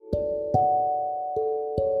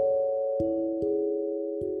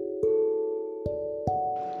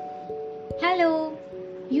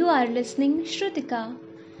are listening Shrutika.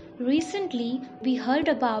 Recently, we heard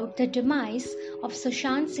about the demise of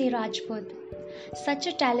Sushant Singh Rajput, such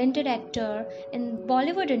a talented actor in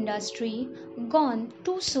Bollywood industry, gone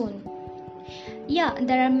too soon. Yeah,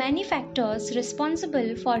 there are many factors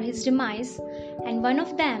responsible for his demise, and one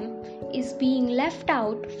of them is being left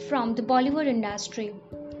out from the Bollywood industry.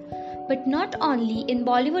 But not only in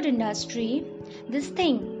Bollywood industry, this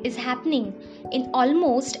thing is happening in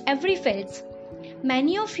almost every field.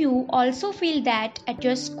 Many of you also feel that at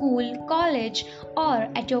your school, college, or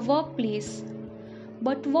at your workplace.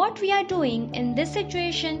 But what we are doing in this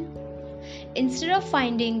situation? Instead of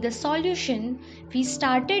finding the solution, we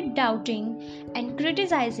started doubting and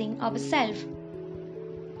criticizing ourselves.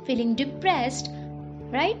 Feeling depressed,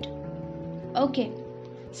 right? Okay,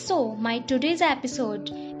 so my today's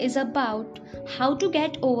episode is about how to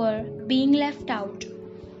get over being left out.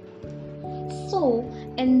 So,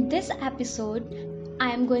 in this episode, I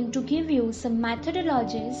am going to give you some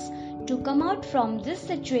methodologies to come out from this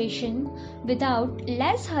situation without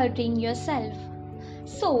less hurting yourself.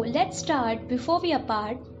 So, let's start before we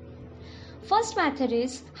apart. First method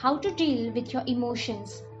is how to deal with your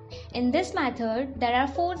emotions. In this method, there are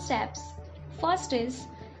 4 steps. First is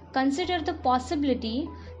consider the possibility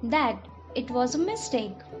that it was a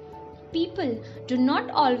mistake. People do not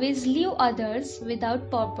always leave others without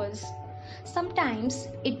purpose. Sometimes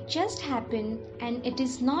it just happened and it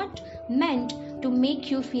is not meant to make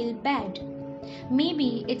you feel bad.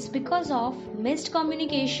 Maybe it's because of missed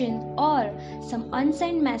communication or some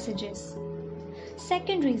unsent messages.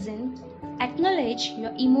 Second reason, acknowledge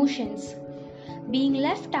your emotions. Being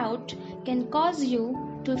left out can cause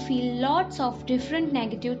you to feel lots of different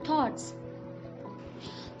negative thoughts.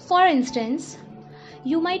 For instance,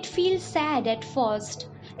 you might feel sad at first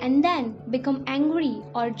and then become angry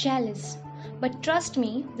or jealous. But trust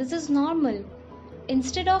me, this is normal.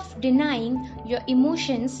 Instead of denying your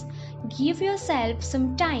emotions, give yourself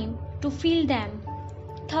some time to feel them.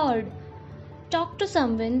 Third, talk to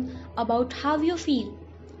someone about how you feel,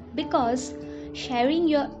 because sharing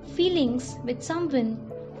your feelings with someone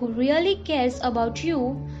who really cares about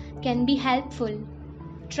you can be helpful.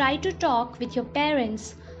 Try to talk with your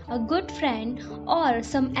parents, a good friend, or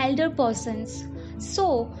some elder persons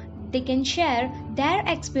so they can share their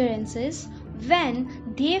experiences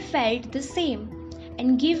when they felt the same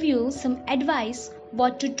and give you some advice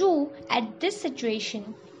what to do at this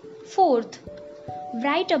situation. Fourth,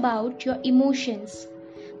 write about your emotions,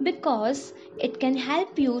 because it can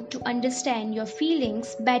help you to understand your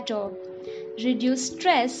feelings better, reduce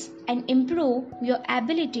stress, and improve your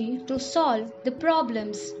ability to solve the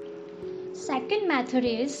problems. Second method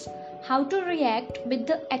is how to react with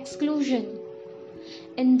the exclusion.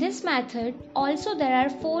 In this method, also there are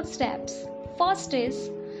 4 steps. First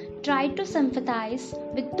is try to sympathize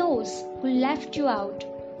with those who left you out.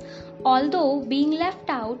 Although being left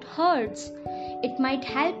out hurts, it might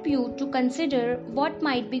help you to consider what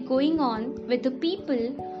might be going on with the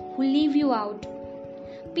people who leave you out.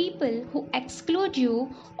 People who exclude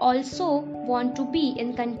you also want to be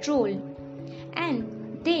in control,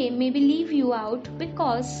 and they maybe leave you out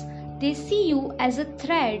because they see you as a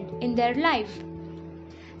threat in their life.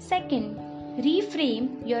 Second,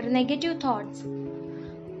 reframe your negative thoughts.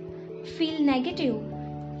 Feel negative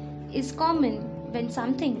is common when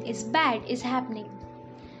something is bad is happening.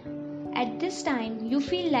 At this time, you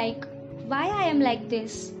feel like, why I am like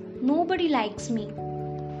this? Nobody likes me.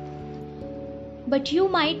 But you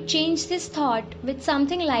might change this thought with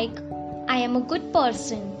something like, I am a good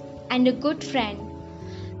person and a good friend.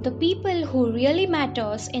 The people who really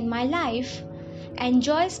matters in my life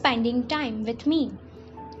enjoy spending time with me.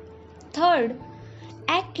 Third,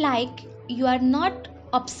 act like you are not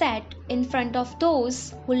upset in front of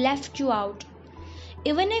those who left you out.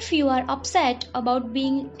 Even if you are upset about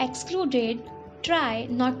being excluded, try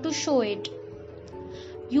not to show it.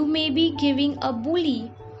 You may be giving a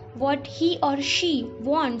bully what he or she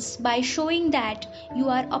wants by showing that you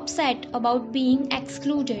are upset about being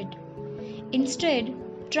excluded. Instead,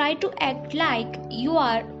 try to act like you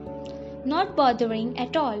are not bothering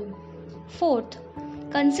at all. Fourth,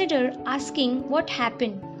 consider asking what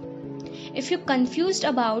happened. If you're confused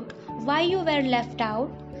about why you were left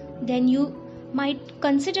out, then you might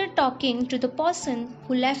consider talking to the person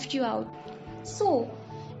who left you out. So,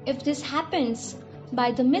 if this happens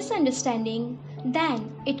by the misunderstanding,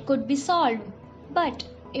 then it could be solved. But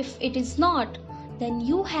if it is not, then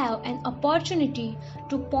you have an opportunity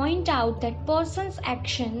to point out that person's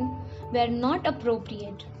action were not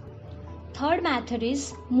appropriate. Third method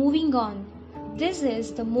is moving on. This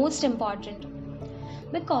is the most important,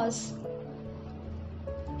 because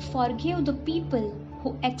forgive the people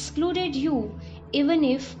who excluded you even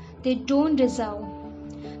if they don't deserve,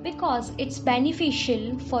 because it's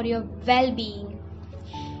beneficial for your well being.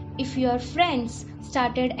 If your friends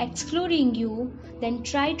started excluding you, then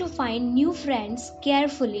try to find new friends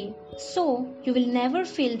carefully so you will never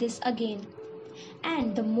feel this again.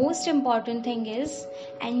 And the most important thing is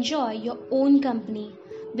enjoy your own company,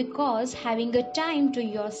 because having a time to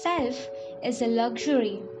yourself is a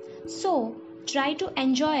luxury. So try to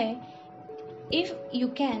enjoy if you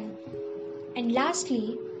can. And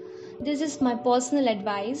lastly, this is my personal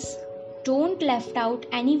advice: don't left out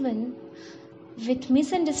anyone with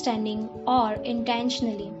misunderstanding or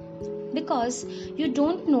intentionally, because you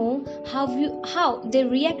don't know how they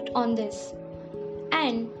react on this,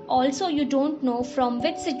 and also you don't know from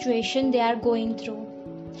which situation they are going through.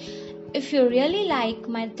 If you really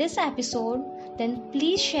like this episode, then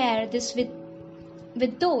please share this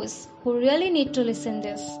with those who really need to listen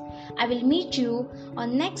this. I will meet you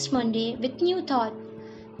on next Monday with new thought.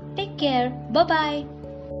 Take care. Bye bye.